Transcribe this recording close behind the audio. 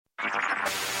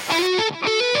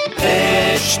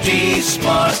HT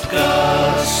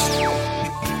Smartcast.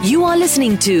 You are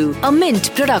listening to a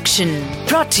Mint production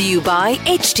brought to you by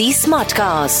HT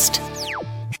Smartcast.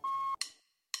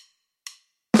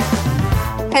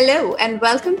 Hello and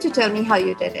welcome to Tell Me How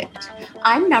You Did It.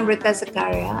 I'm Namrata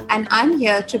Zakaria and I'm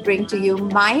here to bring to you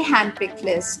my handpicked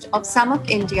list of some of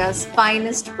India's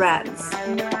finest brands.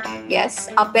 Yes,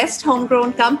 our best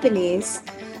homegrown companies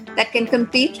that can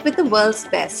compete with the world's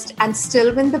best and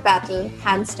still win the battle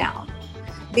hands down.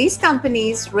 These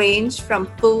companies range from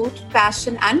food,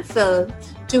 fashion and film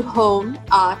to home,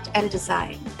 art and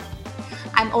design.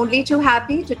 I'm only too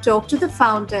happy to talk to the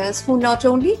founders who not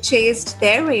only chased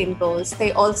their rainbows,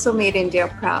 they also made India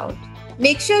proud.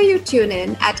 Make sure you tune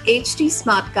in at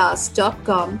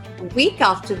htsmartcast.com week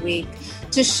after week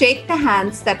to shake the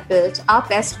hands that built our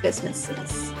best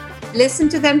businesses. Listen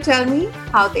to them tell me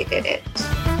how they did it.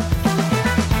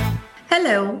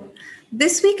 Hello.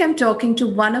 This week I'm talking to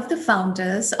one of the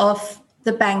founders of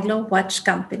the Bangalore Watch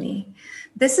Company.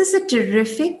 This is a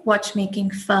terrific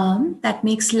watchmaking firm that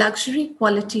makes luxury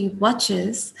quality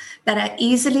watches that are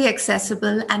easily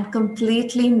accessible and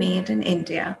completely made in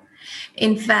India.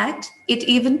 In fact, it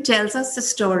even tells us the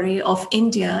story of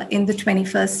India in the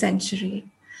 21st century.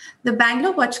 The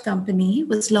Bangalore Watch Company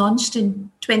was launched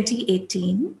in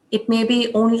 2018. It may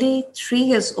be only 3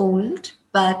 years old,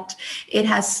 but it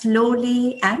has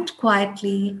slowly and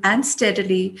quietly and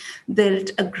steadily built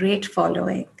a great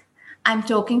following. I'm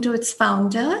talking to its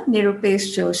founder,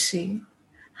 Nirupesh Joshi.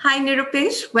 Hi,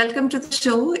 Nirupesh. Welcome to the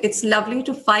show. It's lovely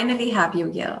to finally have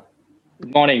you here.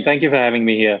 Good morning. Thank you for having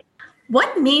me here.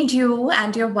 What made you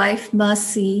and your wife,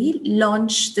 Mercy,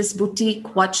 launch this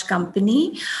boutique watch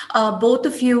company? Both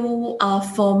of you are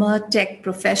former tech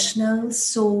professionals.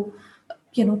 So,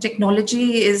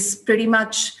 technology is pretty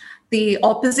much the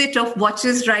opposite of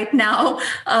watches right now.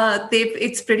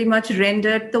 It's pretty much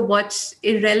rendered the watch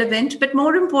irrelevant. But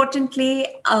more importantly,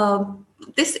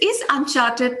 this is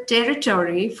uncharted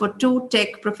territory for two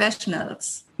tech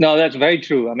professionals. No, that's very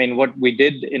true. I mean, what we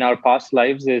did in our past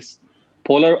lives is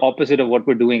polar opposite of what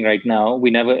we're doing right now. We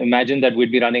never imagined that we'd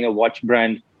be running a watch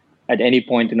brand at any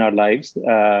point in our lives.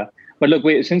 But look,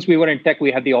 since we were in tech,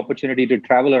 we had the opportunity to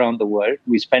travel around the world.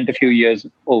 We spent a few years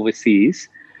overseas.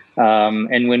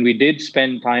 And when we did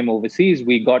spend time overseas,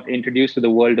 we got introduced to the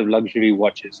world of luxury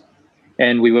watches.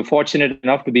 And we were fortunate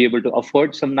enough to be able to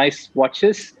afford some nice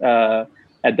watches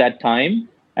at that time.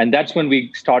 And that's when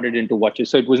we started into watches.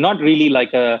 So it was not really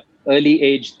like a early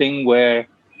age thing where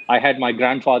I had my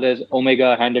grandfather's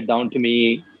Omega handed down to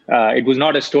me. It was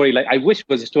not a story like, I wish it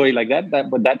was a story like that,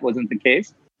 but that wasn't the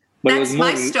case. But That's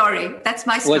my story. That's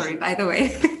my story, by the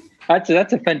way.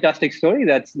 That's a fantastic story.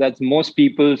 That's most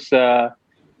people's family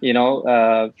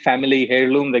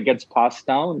heirloom that gets passed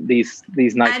down, these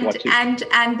nice watches.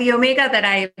 And the Omega that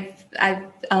I've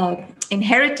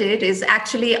inherited is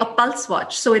actually a pulse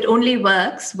watch. So it only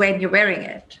works when you're wearing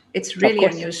it. It's really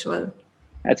unusual.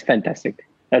 That's fantastic.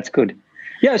 That's good.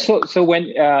 Yeah. So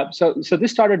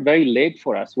this started very late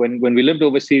for us. When we lived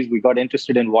overseas, we got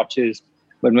interested in watches.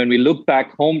 But when we looked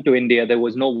back home to India, there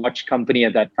was no watch company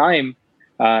at that time.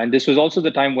 And this was also the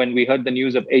time when we heard the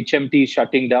news of HMT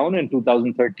shutting down in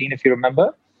 2013, if you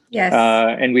remember. Yes.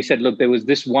 And we said, look, there was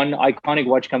this one iconic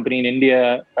watch company in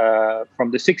India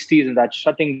from the 60s, and that's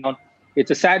shutting down.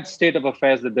 It's a sad state of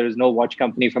affairs that there is no watch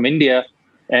company from India.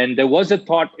 And there was a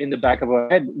thought in the back of our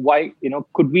head, why,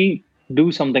 could we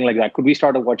do something like that? Could we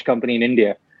start a watch company in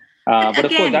India? But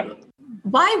of course,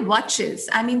 why watches?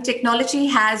 I mean, technology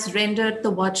has rendered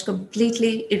the watch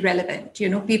completely irrelevant.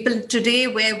 People today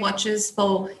wear watches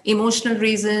for emotional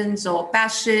reasons or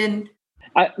passion.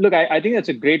 I think that's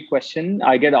a great question.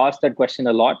 I get asked that question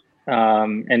a lot. I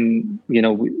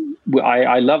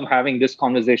love having this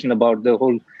conversation about the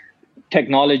whole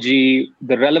technology,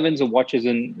 the relevance of watches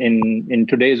in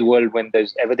today's world when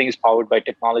everything is powered by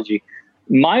technology.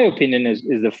 My opinion is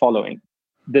the following.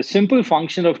 The simple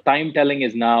function of time telling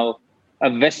is now a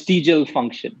vestigial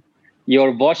function. Your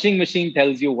washing machine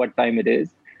tells you what time it is.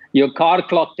 Your car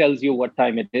clock tells you what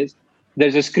time it is.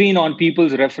 There's a screen on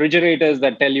people's refrigerators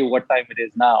that tell you what time it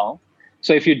is now.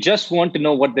 So if you just want to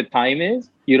know what the time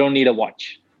is, you don't need a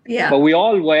watch. Yeah. But we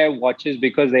all wear watches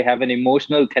because they have an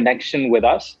emotional connection with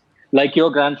us, like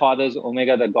your grandfather's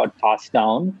Omega that got passed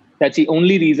down. That's the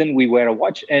only reason we wear a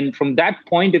watch. And from that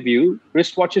point of view,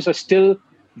 wristwatches are still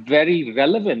very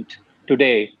relevant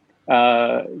today.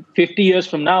 50 years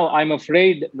from now, I'm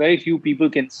afraid very few people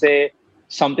can say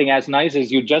something as nice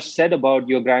as you just said about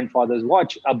your grandfather's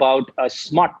watch, about a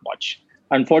smartwatch.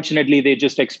 Unfortunately, they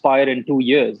just expire in 2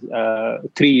 years,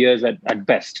 3 years at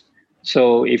best.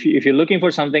 So if you're looking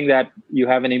for something that you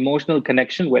have an emotional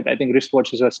connection with, I think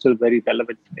wristwatches are still very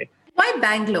relevant today. Why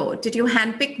Bangalore? Did you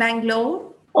handpick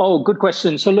Bangalore? Oh, good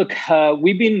question. So look,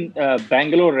 we've been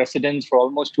Bangalore residents for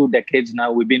almost 2 decades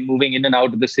now. We've been moving in and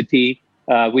out of the city.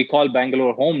 We call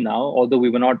Bangalore home now, although we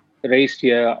were not raised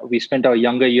here. We spent our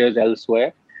younger years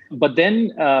elsewhere. But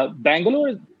then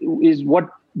Bangalore is what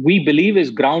we believe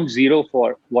is ground zero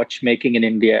for watchmaking in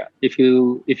India. If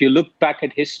you look back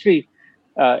at history,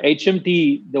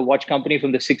 HMT, the watch company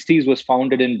from the 60s, was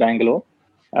founded in Bangalore.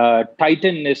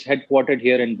 Titan is headquartered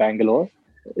here in Bangalore.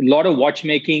 A lot of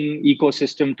watchmaking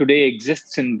ecosystem today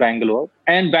exists in Bangalore,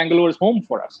 and Bangalore is home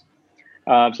for us.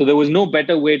 So there was no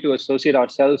better way to associate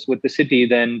ourselves with the city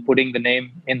than putting the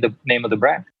name in the name of the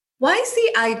brand. Why is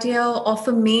the idea of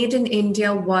a made in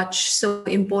India watch so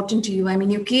important to you? I mean,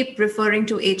 you keep referring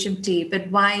to HMT, but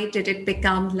why did it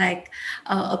become like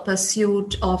a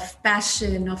pursuit of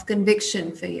passion, of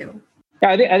conviction for you? Yeah,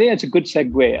 I think that's a good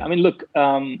segue. I mean, look,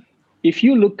 if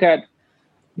you look at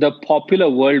the popular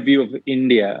worldview of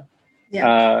India,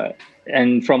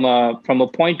 and from a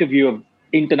point of view of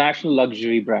international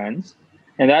luxury brands,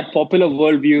 and that popular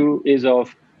worldview is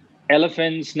of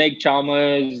elephants, snake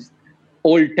charmers,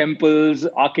 old temples,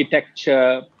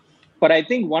 architecture. But I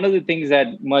think one of the things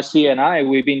that Mercy and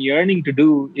we've been yearning to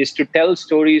do is to tell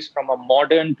stories from a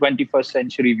modern 21st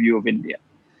century view of India.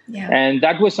 Yeah. And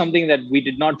that was something that we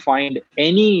did not find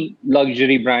any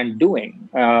luxury brand doing.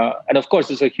 And of course,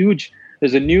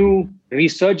 there's a new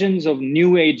resurgence of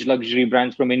new age luxury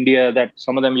brands from India that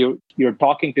some of them you're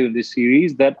talking to in this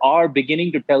series that are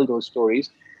beginning to tell those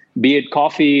stories, be it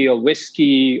coffee or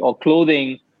whiskey or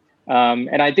clothing.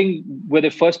 And I think we're the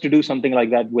first to do something like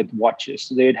that with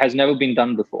watches. It has never been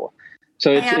done before.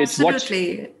 So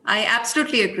I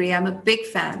absolutely agree. I'm a big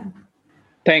fan.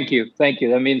 Thank you.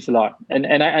 That means a lot.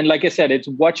 And like I said, it's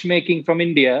watchmaking from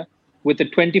India with the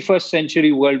 21st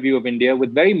century worldview of India,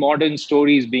 with very modern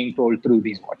stories being told through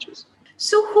these watches.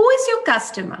 So who is your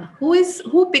customer?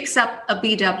 Who picks up a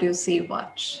BWC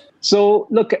watch? So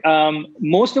look,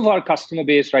 most of our customer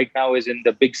base right now is in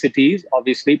the big cities,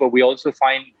 obviously, but we also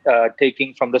find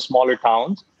taking from the smaller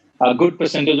towns. A good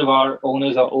percentage of our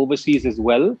owners are overseas as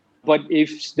well. But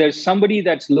if there's somebody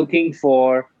that's looking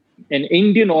for an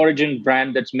Indian origin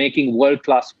brand that's making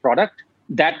world-class product,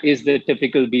 that is the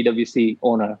typical BWC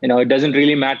owner. It doesn't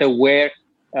really matter where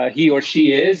he or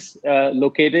she is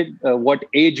located, what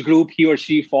age group he or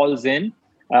she falls in.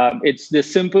 It's the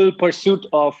simple pursuit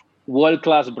of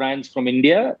world-class brands from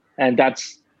India, and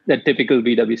that's the typical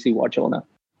BWC watch owner.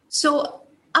 So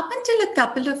up until a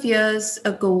couple of years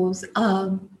ago,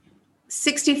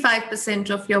 65%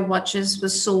 of your watches were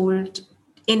sold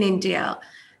in India.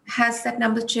 Has that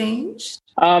number changed?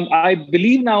 I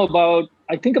believe now about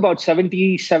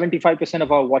 70-75%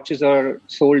 of our watches are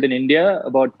sold in India.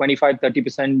 About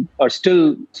 25-30% are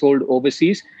still sold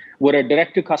overseas. We're a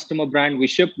direct-to-customer brand. We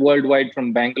ship worldwide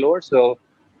from Bangalore. So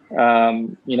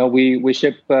we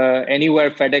ship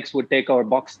anywhere FedEx would take our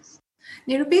boxes.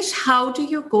 Nirupesh, how do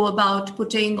you go about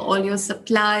putting all your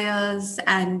suppliers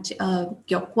and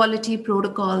your quality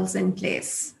protocols in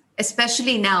place,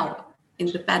 especially now in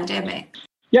the pandemic?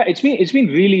 Yeah, it's been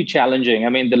really challenging. I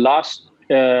mean, the last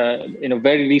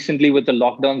very recently with the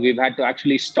lockdown, we've had to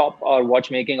actually stop our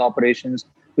watchmaking operations.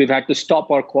 We've had to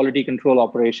stop our quality control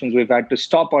operations. We've had to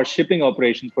stop our shipping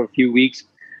operations for a few weeks.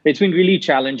 It's been really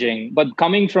challenging. But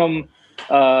coming from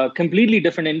a completely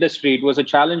different industry, it was a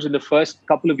challenge in the first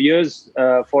couple of years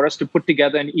for us to put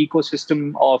together an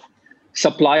ecosystem of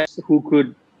suppliers who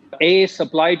could, A,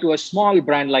 supply to a small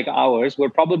brand like ours. We're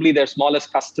probably their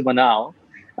smallest customer now.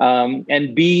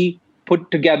 And B, put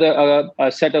together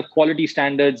a set of quality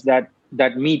standards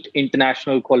that meet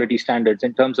international quality standards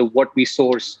in terms of what we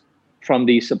source from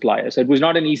these suppliers. It was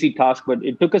not an easy task, but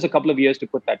it took us a couple of years to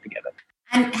put that together.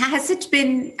 And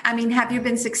have you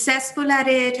been successful at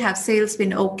it? Have sales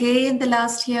been okay in the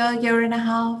last year and a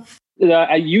half?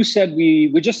 You said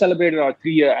we just celebrated our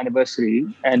 3-year anniversary,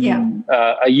 and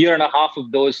a year and a half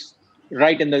of those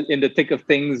right in the thick of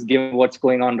things, given what's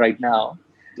going on right now.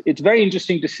 It's very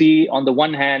interesting to see, on the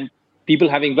one hand, people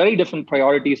having very different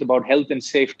priorities about health and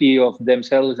safety of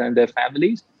themselves and their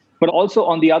families. But also,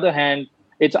 on the other hand,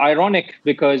 it's ironic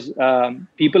because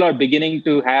people are beginning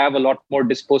to have a lot more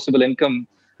disposable income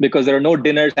because there are no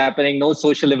dinners happening, no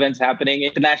social events happening,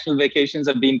 international vacations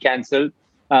have been canceled.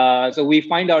 So we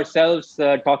find ourselves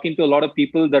talking to a lot of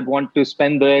people that want to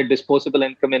spend their disposable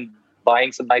income in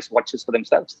buying some nice watches for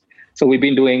themselves. So we've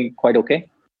been doing quite okay.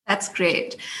 That's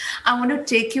great. I want to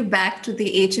take you back to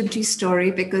the HMT story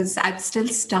because I'm still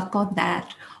stuck on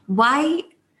that. Why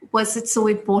was it so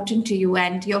important to you?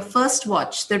 And your first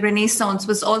watch, the Renaissance,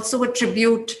 was also a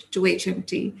tribute to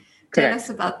HMT. Tell us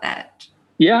about that.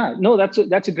 Yeah, no, that's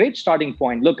a great starting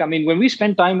point. Look, I mean, when we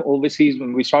spent time overseas,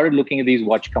 when we started looking at these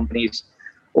watch companies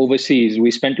overseas, we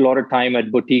spent a lot of time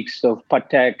at boutiques of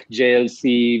Patek,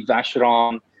 JLC,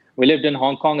 Vacheron. We lived in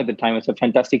Hong Kong at the time. It's a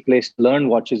fantastic place to learn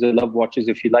watches. I love watches.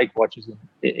 If you like watches,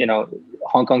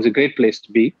 Hong Kong's a great place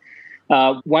to be.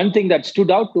 One thing that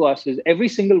stood out to us is every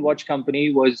single watch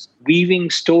company was weaving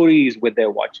stories with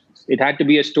their watches. It had to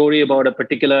be a story about a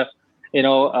particular,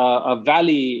 a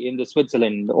valley in the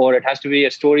Switzerland, or it has to be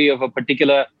a story of a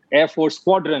particular Air Force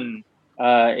squadron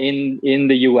in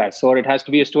the US, or it has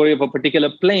to be a story of a particular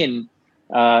plane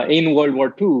in World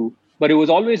War II. But it was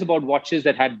always about watches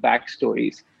that had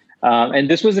backstories. And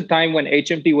this was a time when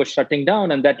HMT was shutting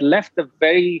down, and that left a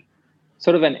very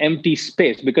sort of an empty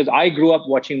space, because I grew up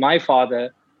watching my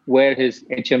father wear his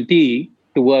HMT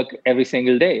to work every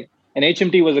single day. And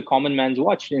HMT was a common man's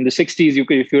watch. In the 60s,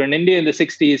 if you're in India in the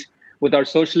 60s, with our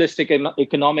socialistic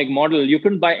economic model, you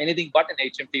couldn't buy anything but an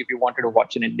HMT if you wanted to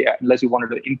watch in India, unless you wanted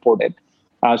to import it.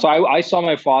 So I saw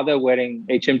my father wearing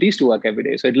HMTs to work every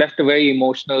day. So it left a very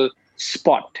emotional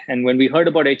spot. And when we heard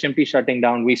about HMT shutting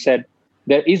down, we said,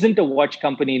 there isn't a watch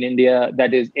company in India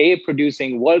that is A,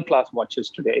 producing world-class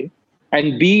watches today,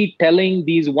 and B, telling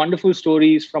these wonderful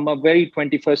stories from a very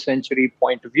 21st century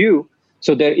point of view.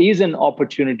 So there is an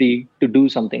opportunity to do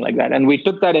something like that. And we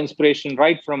took that inspiration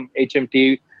right from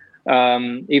HMT.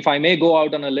 If I may go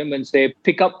out on a limb and say,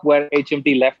 pick up where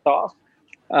HMT left off,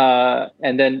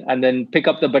 and then pick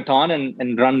up the baton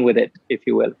and run with it, if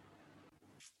you will.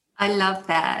 I love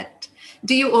that.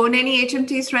 Do you own any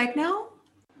HMTs right now?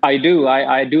 I do.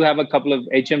 I do have a couple of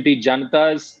HMT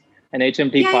Janatas and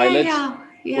HMT Pilots.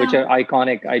 Yeah. Which are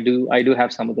iconic. I do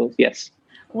have some of those. Yes.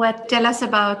 Tell us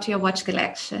about your watch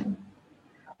collection.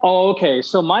 Oh, okay.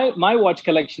 So my watch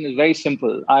collection is very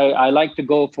simple. I like to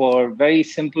go for very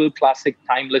simple, classic,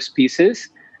 timeless pieces.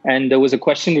 And there was a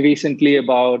question recently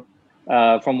about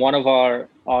from one of our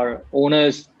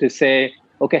owners to say,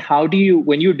 okay, how do you,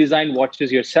 when you design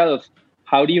watches yourself,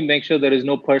 how do you make sure there is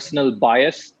no personal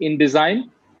bias in design?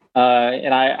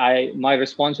 And my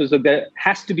response was that there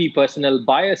has to be personal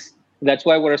bias. That's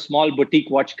why we're a small boutique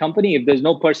watch company. If there's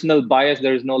no personal bias,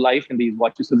 there is no life in these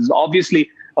watches. So there's obviously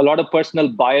a lot of personal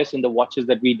bias in the watches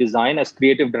that we design. As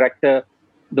creative director,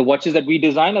 the watches that we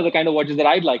design are the kind of watches that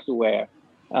I'd like to wear.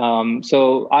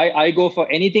 So I go for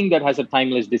anything that has a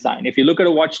timeless design. If you look at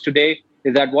a watch today,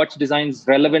 if that watch design is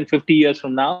relevant 50 years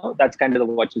from now, that's kind of the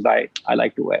watches I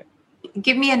like to wear.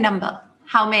 Give me a number.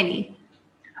 How many?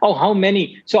 Oh, how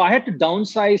many? So I had to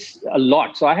downsize a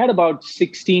lot. So I had about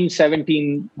 16,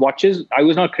 17 watches. I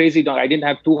was not crazy. I didn't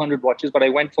have 200 watches, but I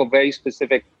went for very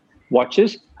specific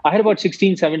watches. I had about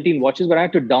 16, 17 watches, but I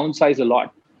had to downsize a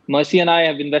lot. Mercy and I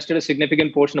have invested a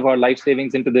significant portion of our life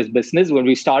savings into this business when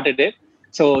we started it.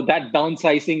 So that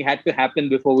downsizing had to happen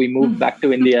before we moved back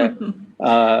to India,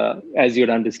 as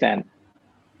you'd understand.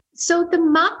 So the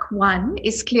Mark 1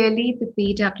 is clearly the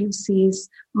PwC's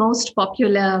most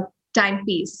popular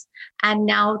timepiece. And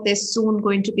now there's soon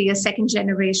going to be a second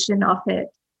generation of it.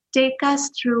 Take us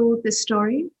through the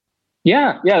story.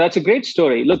 Yeah, that's a great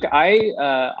story. Look,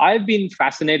 I've been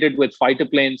fascinated with fighter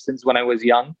planes since when I was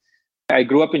young. I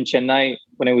grew up in Chennai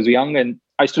when I was young, and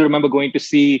I still remember going to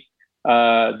see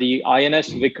the INS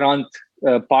Vikrant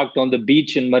parked on the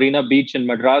beach in Marina Beach in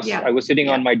Madras. Yeah. I was sitting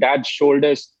on my dad's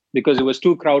shoulders because it was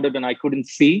too crowded and I couldn't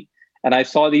see. And I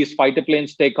saw these fighter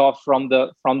planes take off from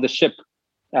the ship.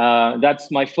 That's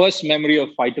my first memory of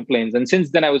fighter planes. And since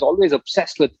then, I was always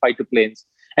obsessed with fighter planes.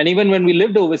 And even when we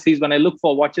lived overseas, when I look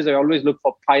for watches, I always look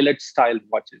for pilot-style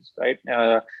watches,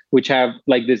 right? Which have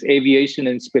like this aviation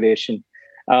inspiration.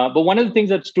 But one of the things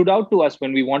that stood out to us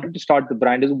when we wanted to start the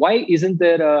brand is, why isn't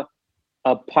there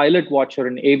a pilot watch or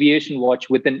an aviation watch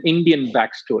with an Indian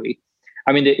backstory?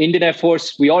 I mean, the Indian Air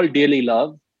Force, we all dearly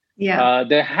love. Yeah.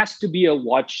 There has to be a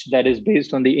watch that is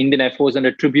based on the Indian Air Force and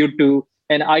a tribute to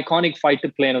an iconic fighter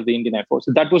plane of the Indian Air Force.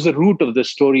 So that was the root of the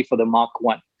story for the Mark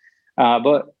 1.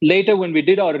 But later, when we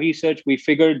did our research, we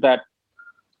figured that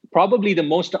probably the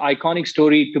most iconic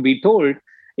story to be told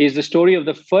is the story of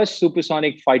the first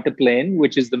supersonic fighter plane,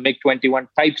 which is the MiG-21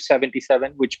 Type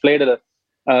 77, which played a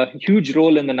huge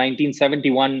role in the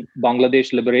 1971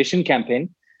 Bangladesh Liberation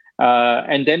Campaign,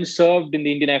 and then served in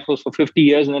the Indian Air Force for 50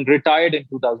 years and then retired in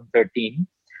 2013.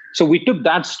 So we took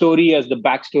that story as the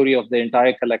backstory of the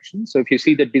entire collection. So if you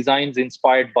see the designs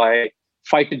inspired by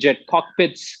fighter jet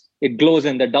cockpits, it glows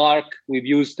in the dark. We've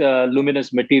used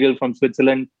luminous material from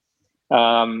Switzerland.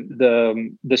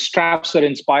 The straps are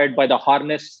inspired by the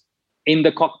harness in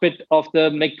the cockpit of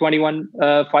the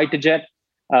MiG-21 fighter jet.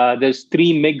 There's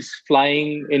 3 MiGs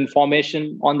flying in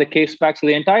formation on the case pack. So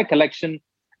the entire collection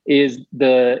is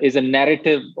a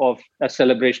narrative of a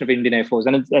celebration of Indian Air Force.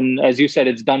 And as you said,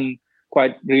 it's done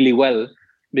quite really well,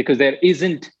 because there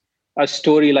isn't a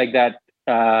story like that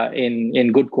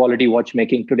in good quality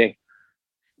watchmaking today.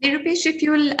 Nirupesh, if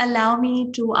you will allow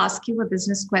me to ask you a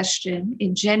business question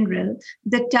in general,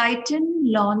 the Titan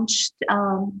launched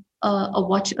a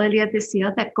watch earlier this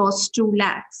year that cost 2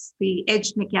 lakhs, the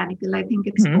Edge Mechanical, I think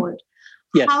it's called.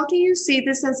 Yes. How do you see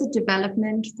this as a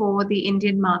development for the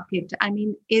Indian market? I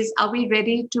mean, are we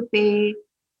ready to pay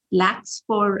lakhs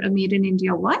for a made in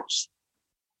India watch?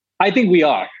 I think we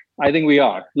are.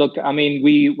 Look, I mean,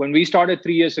 when we started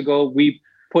 3 years ago, we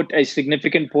put a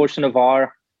significant portion of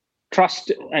our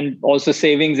trust and also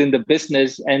savings in the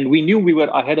business, and we knew we were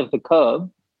ahead of the curve.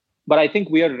 But I think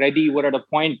we are ready. We're at a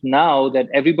point now that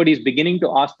everybody's beginning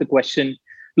to ask the question,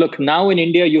 look, now in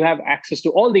India, you have access to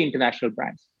all the international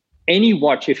brands. Any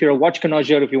watch, if you're a watch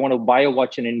connoisseur, if you want to buy a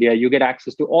watch in India, you get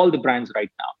access to all the brands right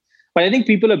now. But I think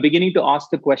people are beginning to ask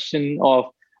the question of,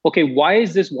 okay, why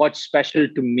is this watch special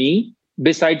to me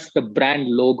besides the brand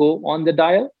logo on the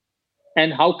dial?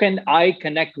 And how can I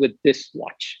connect with this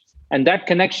watch? And that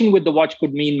connection with the watch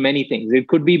could mean many things. It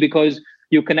could be because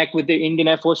you connect with the Indian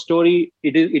Air Force story.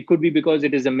 It could be because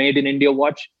it is a made in India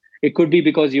watch. It could be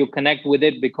because you connect with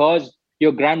it because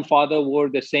your grandfather wore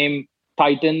the same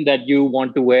Titan that you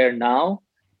want to wear now.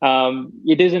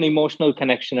 It is an emotional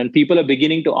connection, and people are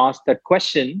beginning to ask that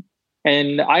question.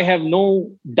 And I have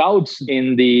no doubts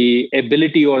in the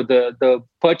ability or the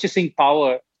purchasing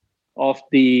power of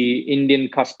the Indian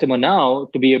customer now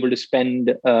to be able to spend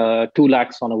 2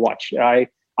 lakhs on a watch.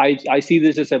 I see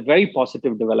this as a very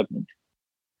positive development.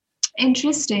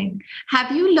 Interesting.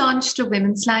 Have you launched a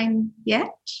women's line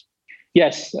yet?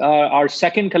 Yes. Our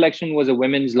second collection was a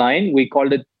women's line. We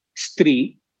called it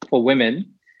Stree for women.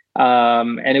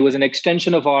 And it was an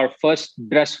extension of our first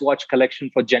dress watch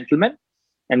collection for gentlemen.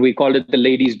 And we called it the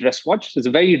ladies' dress watch. It's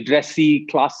a very dressy,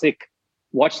 classic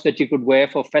watch that you could wear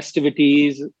for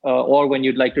festivities or when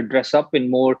you'd like to dress up in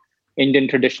more Indian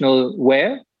traditional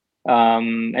wear.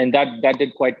 And that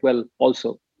did quite well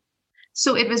also.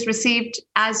 So it was received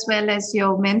as well as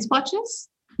your men's watches?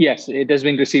 Yes, it has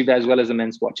been received as well as the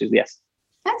men's watches, yes.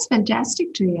 That's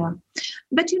fantastic to hear.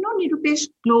 But Nirupesh,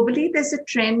 globally, there's a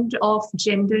trend of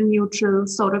gender neutral,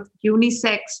 sort of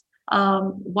unisex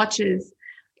watches.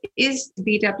 Is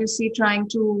BWC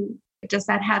does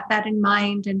that have that in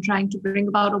mind and trying to bring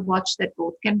about a watch that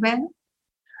both can wear?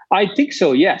 I think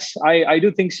so, yes. I do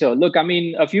think so. Look, I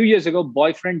mean, a few years ago,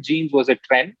 boyfriend jeans was a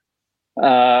trend.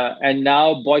 And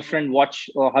now boyfriend watch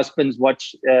or husband's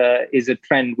watch is a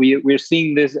trend. We're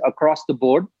seeing this across the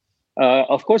board.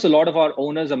 Of course, a lot of our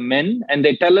owners are men, and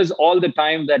they tell us all the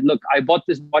time that, look, I bought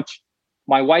this watch,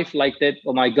 my wife liked it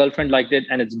or my girlfriend liked it,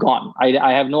 and it's gone.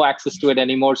 I have no access to it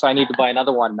anymore, so I need to buy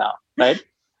another one now, right?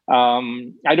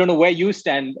 I don't know where you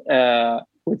stand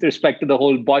with respect to the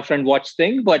whole boyfriend watch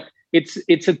thing, but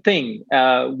it's a thing.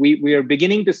 We are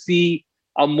beginning to see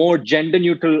a more gender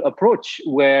neutral approach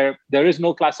where there is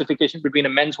no classification between a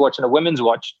men's watch and a women's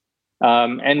watch.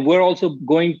 And we're also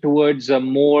going towards a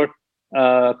more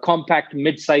compact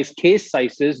mid-size case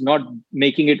sizes, not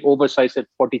making it oversized at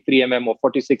 43 mm or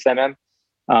 46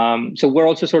 mm. So we're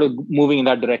also sort of moving in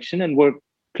that direction, and we're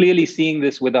clearly seeing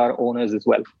this with our owners as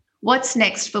well. What's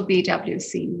next for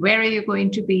BWC? Where are you going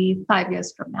to be 5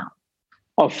 years from now?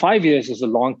 Oh, 5 years is a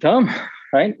long term,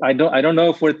 right? I don't know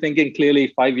if we're thinking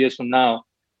clearly 5 years from now,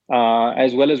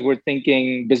 as well as we're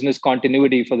thinking business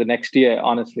continuity for the next year.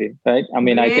 Honestly, right? I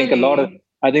mean, really? I think a lot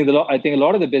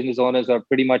of the business owners are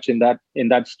pretty much in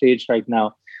that stage right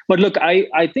now. But look,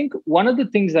 I think one of the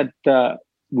things that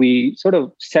we sort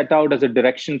of set out as a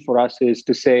direction for us is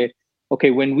to say, okay,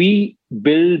 when we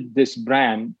build this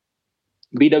brand,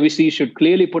 BWC should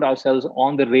clearly put ourselves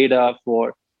on the radar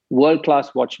for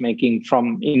world-class watchmaking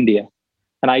from India.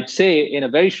 And I'd say in a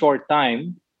very short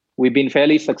time, we've been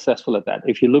fairly successful at that.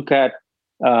 If you look at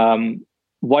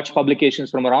watch publications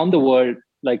from around the world,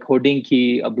 like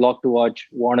Hodinkee, A Block to Watch,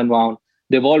 Worn & Wound,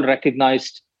 they've all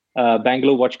recognized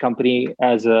Bangalore Watch Company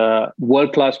as a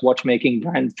world-class watchmaking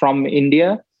brand from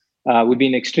India. We've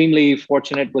been extremely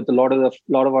fortunate with a lot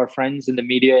of our friends in the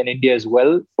media in India as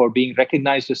well for being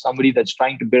recognized as somebody that's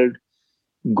trying to build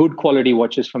good quality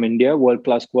watches from India,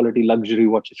 world-class quality luxury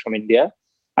watches from India.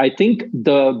 I think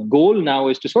the goal now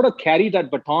is to sort of carry that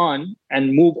baton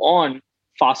and move on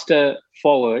faster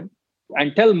forward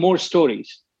and tell more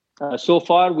stories. So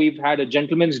far, we've had a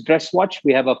gentleman's dress watch.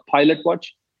 We have a pilot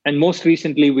watch. And most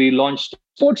recently, we launched a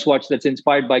sports watch that's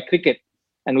inspired by cricket.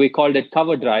 And we called it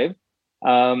Cover Drive.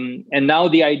 And now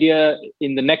the idea at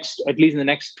least in the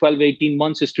next 12, 18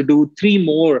 months is to do 3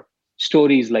 more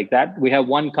stories like that. We have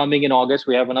one coming in August.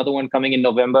 We have another one coming in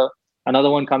November, another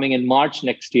one coming in March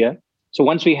next year. So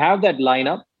once we have that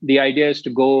lineup, the idea is to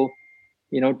go,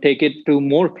 take it to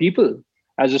more people.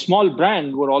 As a small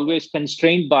brand, we're always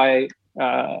constrained by,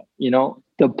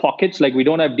 the pockets. Like we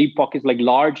don't have deep pockets like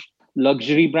large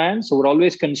luxury brands. So we're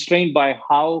always constrained by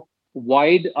how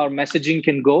wide our messaging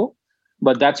can go.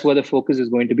 But that's where the focus is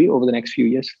going to be over the next few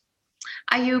years.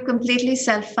 Are you completely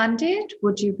self-funded?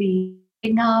 Would you be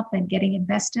picking up and getting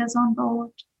investors on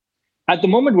board? At the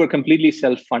moment, we're completely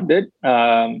self-funded.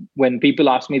 When people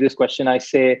ask me this question, I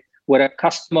say we're a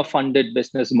customer-funded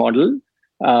business model.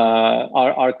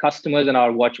 Our customers and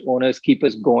our watch owners keep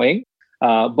us going.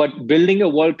 But building a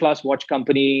world-class watch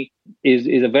company is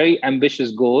a very ambitious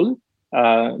goal.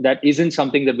 That isn't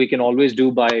something that we can always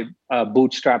do by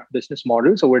bootstrap business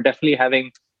model. So we're definitely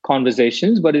having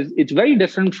conversations, but it's very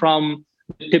different from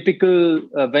the typical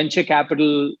venture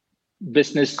capital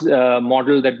business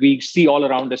model that we see all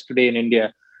around us today in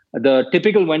India. The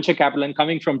typical venture capital, and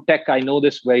coming from tech, I know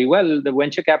this very well, the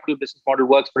venture capital business model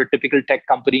works for a typical tech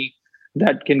company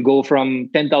that can go from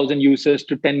 10,000 users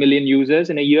to 10 million users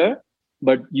in a year.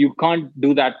 But you can't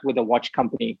do that with a watch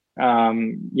company.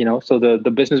 So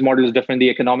the business model is different. The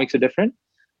economics are different.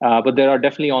 But there are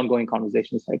definitely ongoing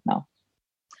conversations right now.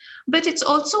 But it's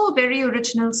also a very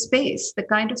original space, the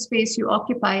kind of space you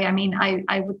occupy. I mean,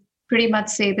 I would pretty much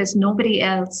say there's nobody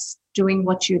else doing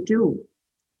what you do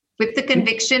with the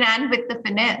conviction and with the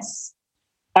finesse.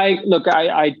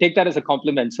 I take that as a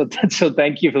compliment. So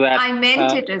thank you for that. I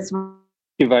meant it as well.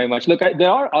 Thank you very much. Look, there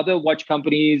are other watch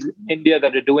companies in India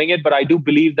that are doing it, but I do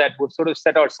believe that we've sort of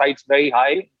set our sights very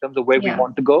high in terms of where we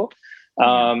want to go.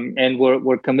 And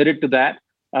we're committed to that.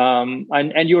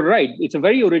 And you're right. It's a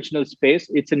very original space.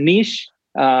 It's a niche.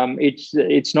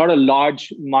 It's not a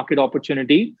large market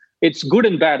opportunity. It's good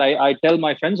and bad. I tell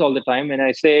my friends all the time, and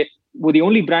I say, we're the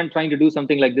only brand trying to do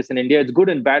something like this in India. It's good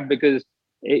and bad because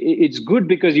it's good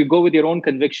because you go with your own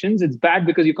convictions. It's bad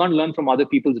because you can't learn from other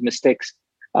people's mistakes.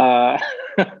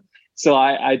 So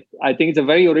I think it's a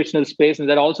very original space, and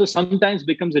that also sometimes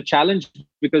becomes a challenge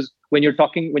because when you're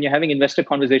having investor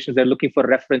conversations, they're looking for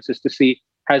references to see,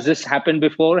 has this happened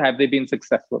before? Have they been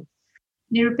successful?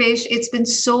 Nirupesh, it's been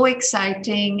so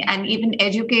exciting and even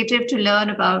educative to learn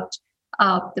about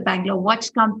the Bangalore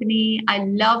Watch Company. I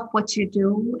love what you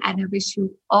do, and I wish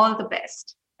you all the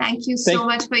best. Thank you so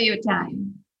much for your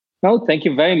time. No, thank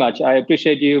you very much. I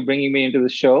appreciate you bringing me into the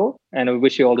show, and I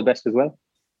wish you all the best as well.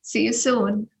 See you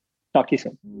soon. Talk to you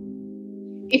soon.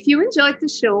 If you enjoyed the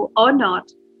show or not,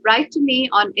 write to me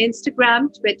on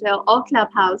Instagram, Twitter, or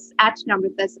Clubhouse at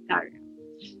Namrata Zakaria.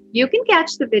 You can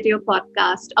catch the video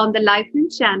podcast on the Lifeman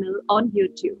channel on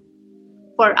YouTube.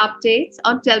 For updates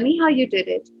on Tell Me How You Did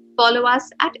It, follow us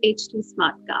at HT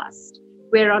Smartcast.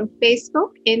 We're on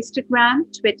Facebook, Instagram,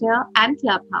 Twitter, and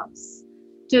Clubhouse.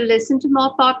 To listen to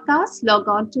more podcasts, log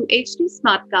on to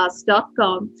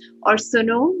htsmartcast.com or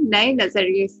suno naye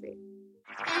nazariye se.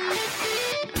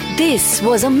 This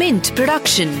was a Mint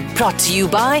production brought to you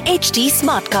by HT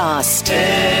Smartcast.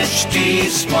 HT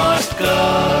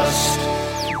Smartcast.